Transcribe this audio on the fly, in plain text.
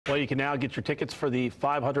Well, you can now get your tickets for the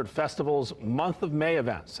 500 Festival's Month of May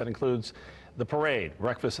events. That includes the parade,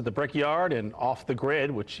 breakfast at the Brickyard, and Off the Grid,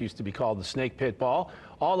 which used to be called the Snake Pit Ball.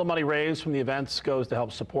 All the money raised from the events goes to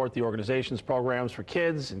help support the organization's programs for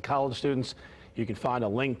kids and college students. You can find a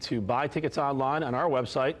link to buy tickets online on our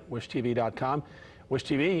website, wishtv.com. Wish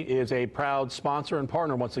TV is a proud sponsor and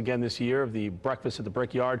partner once again this year of the Breakfast at the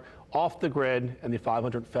Brickyard, Off the Grid, and the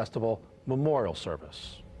 500 Festival Memorial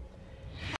Service.